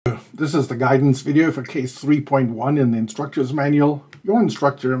This is the guidance video for case 3.1 in the instructor's manual. Your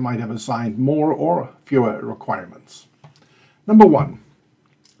instructor might have assigned more or fewer requirements. Number 1.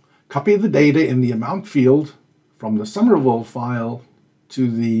 Copy the data in the amount field from the Somerville file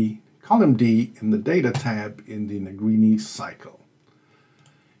to the column D in the data tab in the Negrini cycle.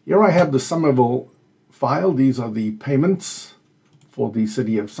 Here I have the Somerville file. These are the payments for the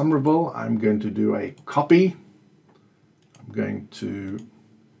City of Somerville. I'm going to do a copy. I'm going to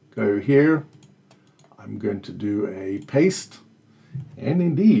go here. I'm going to do a paste. And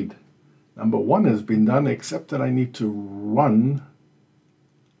indeed, number 1 has been done, except that I need to run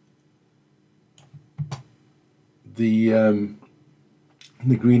the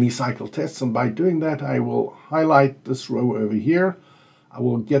Negrini cycle tests. And by doing that, I will highlight this row over here. I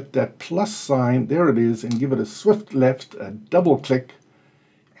will get that plus sign, there it is, and give it a swift left, a double click,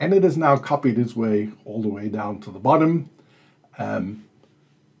 and it is now copied its way all the way down to the bottom.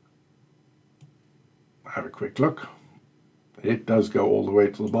 Have a quick look. It does go all the way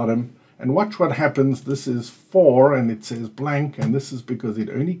to the bottom. And watch what happens. This is 4 and it says blank, and this is because it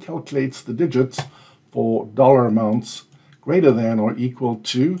only calculates the digits for dollar amounts greater than or equal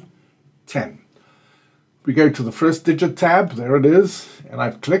to 10. We go to the first digit tab, there it is, and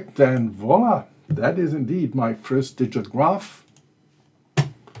I've clicked, and voila, that is indeed my first digit graph.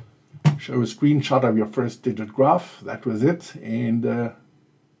 Show a screenshot of your first digit graph, that was it. And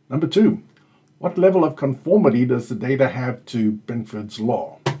number 2, what level of conformity does the data have to Benford's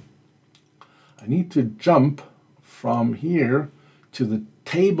law? I need to jump from here to the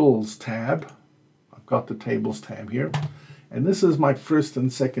tables tab. I've got the tables tab here, and this is my first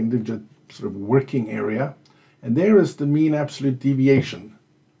and second digit sort of working area, and there is the mean absolute deviation,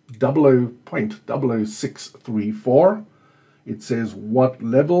 0.00634. It says what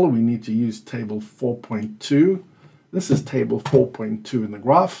level. We need to use table 4.2. This is table 4.2 in the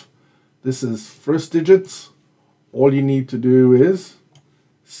graph. This is first digits. All you need to do is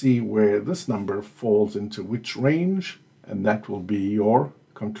see where this number falls into which range, and that will be your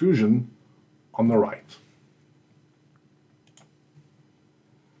conclusion on the right.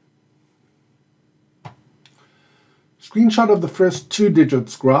 Screenshot of the first 2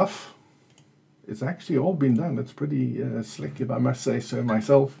 digits graph. It's actually all been done. It's pretty slick, if I must say so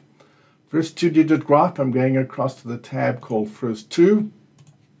myself. First 2 digit graph, I'm going across to the tab called first 2.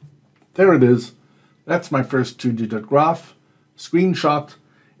 There it is. That's my first 2 digit graph. Screenshot,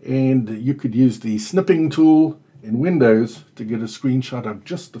 and you could use the snipping tool in Windows to get a screenshot of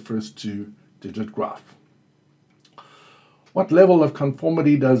just the first 2 digit graph. What level of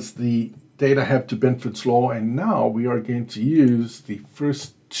conformity does the data have to Benford's law? And now we are going to use the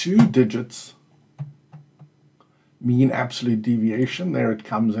first 2 digits mean absolute deviation. There it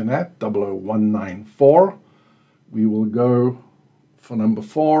comes in at 00194. We will go for number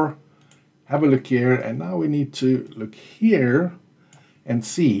 4. Have a look here, and now we need to look here and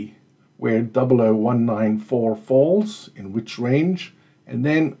see where 00194 falls, in which range, and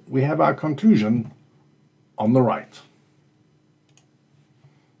then we have our conclusion on the right.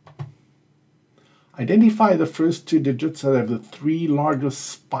 Identify the first 2 digits that have the 3 largest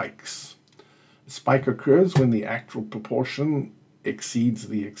spikes. The spike occurs when the actual proportion exceeds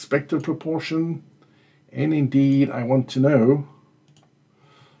the expected proportion, and indeed I want to know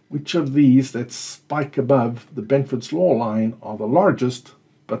which of these that spike above the Benford's law line are the largest,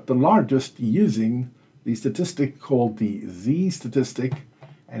 but the largest using the statistic called the Z statistic,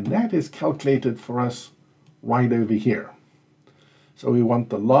 and that is calculated for us right over here. So we want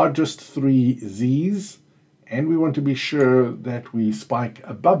the largest 3 Z's, and we want to be sure that we spike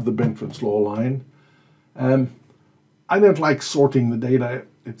above the Benford's law line. I don't like sorting the data.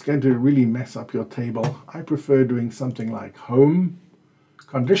 It's going to really mess up your table. I prefer doing something like home,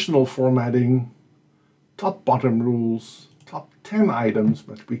 conditional formatting, top bottom rules, top 10 items,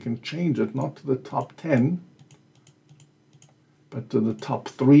 but we can change it not to the top 10, but to the top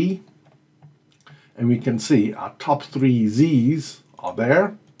 3. And we can see our top 3 Z's are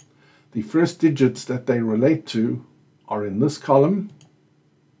there. The first digits that they relate to are in this column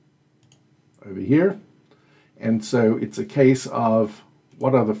over here. And so it's a case of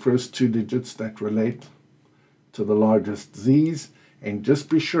what are the first 2 digits that relate to the largest Z's. And just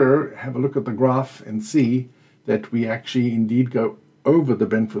be sure, have a look at the graph and see that we actually indeed go over the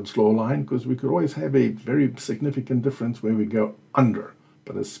Benford's law line, because we could always have a very significant difference where we go under.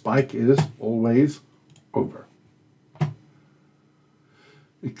 But a spike is always over.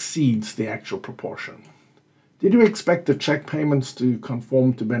 Exceeds the actual proportion. Did you expect the check payments to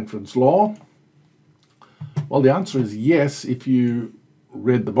conform to Benford's law? Well, the answer is yes, if you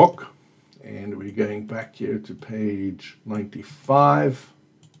read the book. And we're going back here to page 95.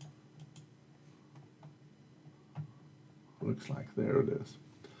 Looks like there it is.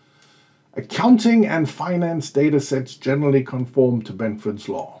 Accounting and finance data sets generally conform to Benford's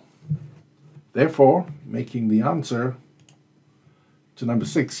law. Therefore, making the answer to number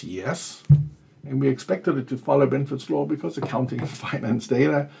 6, yes. And we expected it to follow Benford's law because accounting and finance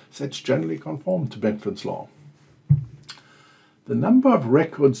data sets generally conform to Benford's law. The number of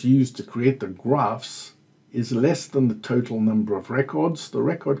records used to create the graphs is less than the total number of records. The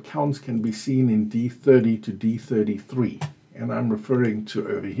record counts can be seen in D30 to D33. And I'm referring to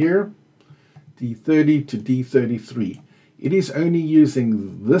over here, D30 to D33. It is only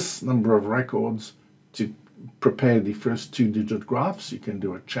using this number of records to prepare the first 2-digit graphs. You can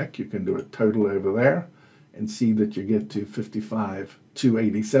do a check, you can do a total over there and see that you get to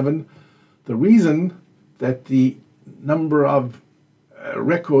 55,287. The reason that the number of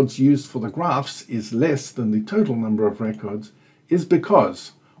records used for the graphs is less than the total number of records is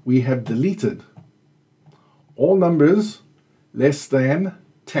because we have deleted all numbers less than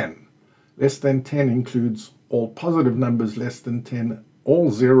 10. Less than 10 includes all positive numbers less than 10, all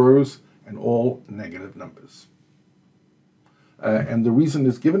zeros, and all negative numbers. And the reason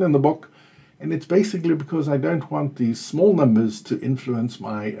is given in the book, and it's basically because I don't want these small numbers to influence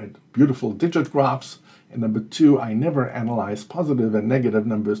my beautiful digit graphs. And number 2, I never analyze positive and negative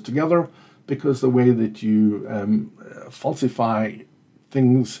numbers together because the way that you falsify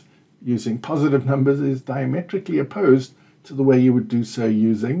things using positive numbers is diametrically opposed to the way you would do so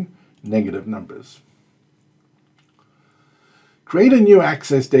using negative numbers. Create a new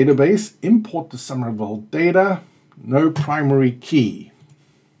Access database, import the Somerville data, no primary key.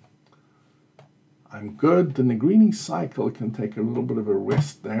 I'm good. The Negrini cycle can take a little bit of a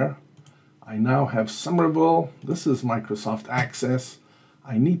rest there. I now have Somerville. This is Microsoft Access.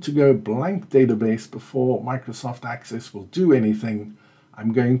 I need to go blank database before Microsoft Access will do anything.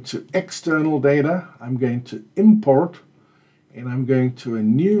 I'm going to external data. I'm going to import, and I'm going to a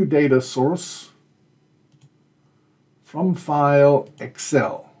new data source from file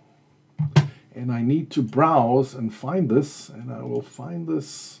Excel. And I need to browse and find this, and I will find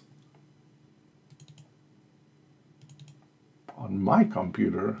this on my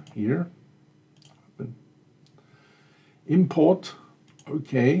computer here. Import,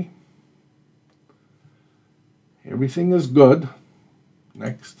 okay. Everything is good.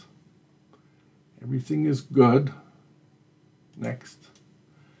 Next. Everything is good. Next.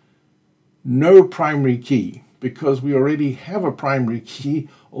 No primary key, because we already have a primary key,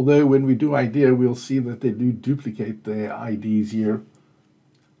 although when we do IDEA, we'll see that they do duplicate their IDs here.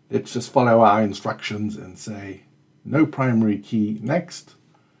 Let's just follow our instructions and say no primary key. Next.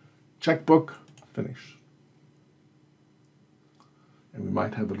 Checkbook, finish. And we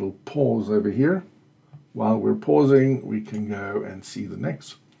might have a little pause over here. While we're pausing, we can go and see the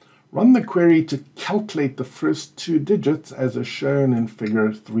next. Run the query to calculate the first 2 digits as is shown in figure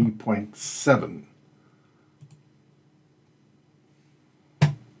 3.7.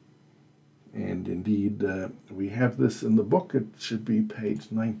 And indeed, we have this in the book. It should be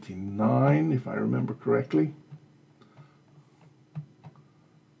page 99, if I remember correctly.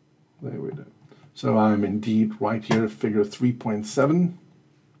 There we go. So I'm indeed right here at figure 3.7.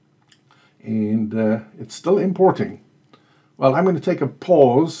 And it's still importing. Well, I'm going to take a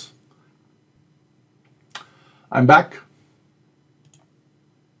pause. I'm back.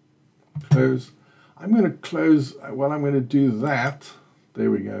 Close. I'm going to close. Well, I'm going to do that.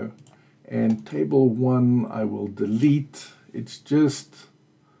 There we go. And table 1 I will delete. It's just,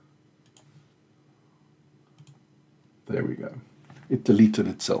 there we go. It deleted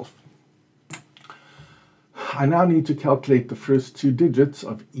itself. I now need to calculate the first 2 digits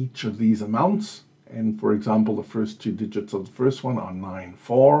of each of these amounts. And for example, the first 2 digits of the first one are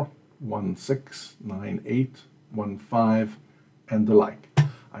 94, 16, 98, 15, and the like.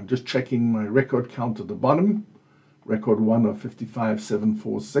 I'm just checking my record count at the bottom. Record 1 of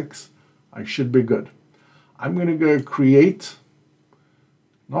 55,746. I should be good. I'm going to go create,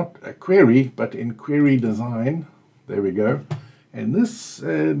 not a query, but in query design. There we go. And this,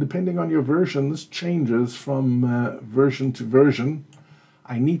 depending on your version, this changes from version to version.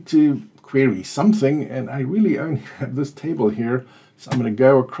 I need to query something, and I really only have this table here. So I'm going to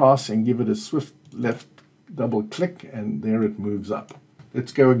go across and give it a swift left double click, and there it moves up.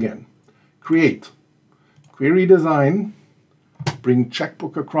 Let's go again. Create. Query design. Bring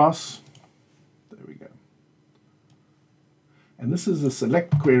checkbook across. There we go. And this is a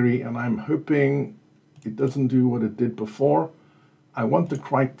select query, and I'm hoping it doesn't do what it did before. I want the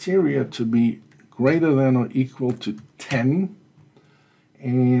criteria to be greater than or equal to 10.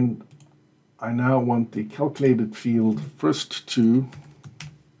 And I now want the calculated field first 2,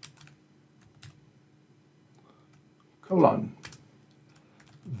 colon,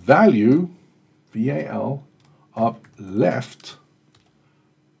 value, VAL, of left,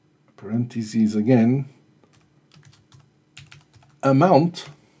 parentheses again, amount,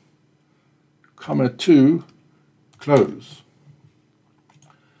 comma 2, close.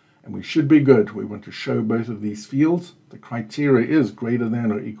 And we should be good. We want to show both of these fields. The criteria is greater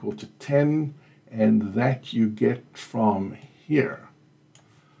than or equal to 10, and that you get from here.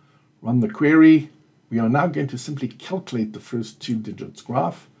 Run the query. We are now going to simply calculate the first 2 digits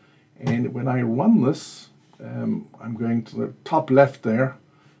graph. And when I run this, I'm going to the top left there.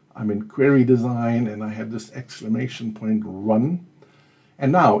 I'm in query design, and I have this exclamation point run.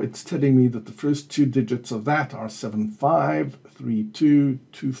 And now it's telling me that the first 2 digits of that are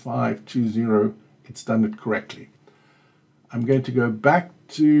 75322520. It's done it correctly. I'm going to go back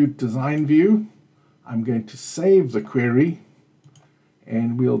to design view. I'm going to save the query,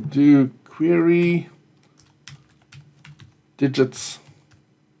 and we'll do query digits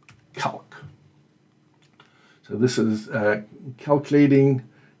calc. So this is calculating,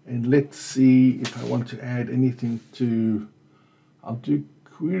 and let's see if I want to add anything to, I'll do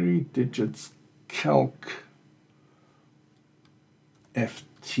query digits calc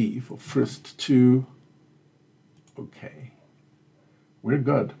FT for first 2. Okay, we're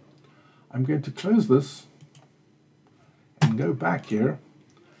good. I'm going to close this and go back here,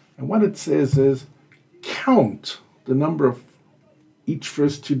 and what it says is count the number of each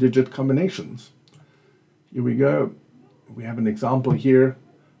first 2 digit combinations. Here we go. We have an example here.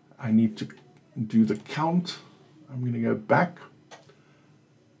 I need to do the count. I'm going to go back,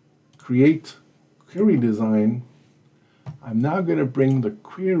 create query design. I'm now going to bring the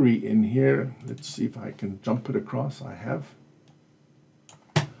query in here. Let's see if I can jump it across. I have.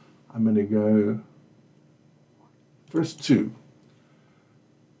 I'm going to go first 2.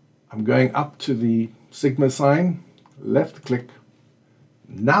 I'm going up to the sigma sign, left click.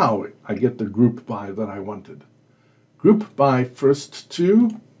 Now I get the group by that I wanted. Group by first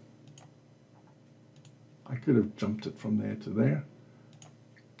 2. I could have jumped it from there to there.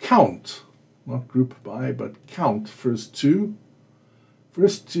 Count, not group by, but count first 2.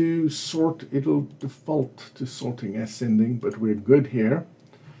 First 2 sort, it'll default to sorting ascending, but we're good here.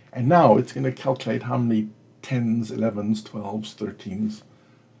 And now it's going to calculate how many 10s, 11s, 12s, 13s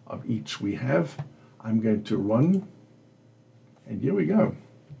of each we have. I'm going to run, and here we go.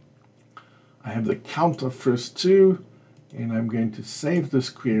 I have the count of first 2, and I'm going to save this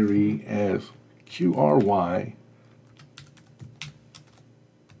query as QRY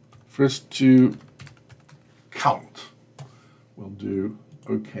first 2 count. We'll do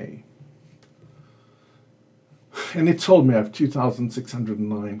OK. And it told me I have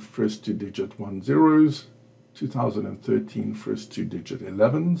 2,609 first 2 digit 10s, 2013 first 2 digit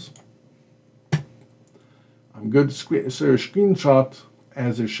 11s. I'm good. So a screenshot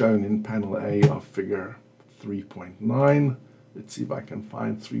as is shown in panel A of figure 3.9. Let's see if I can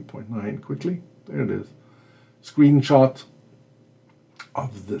find 3.9 quickly. There it is. Screenshot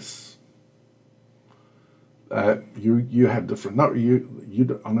of this. You have different,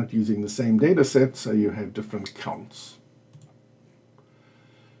 you are not using the same data set, so you have different counts.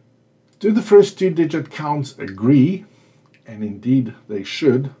 Do the first 2 digit counts agree? And indeed they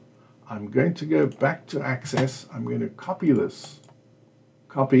should. I'm going to go back to Access. I'm going to copy this.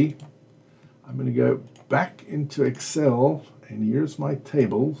 Copy. I'm going to go back into Excel, and here's my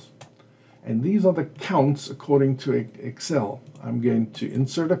tables. And these are the counts according to Excel. I'm going to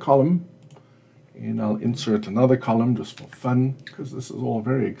insert a column, and I'll insert another column just for fun, because this is all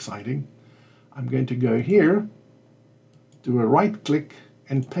very exciting. I'm going to go here, do a right click,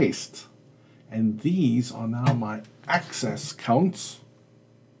 and paste. And these are now my Access counts.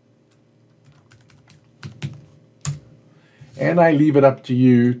 And I leave it up to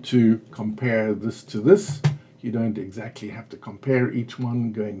you to compare this to this. You don't exactly have to compare each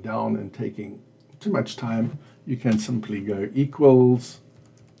one going down and taking too much time. You can simply go equals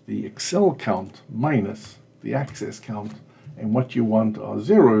the Excel count minus the Access count. And what you want are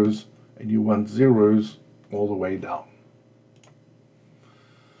zeros, and you want zeros all the way down.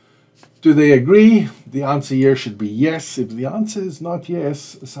 Do they agree? The answer here should be yes. If the answer is not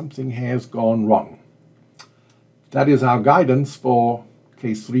yes, something has gone wrong. That is our guidance for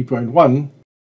case 3.1.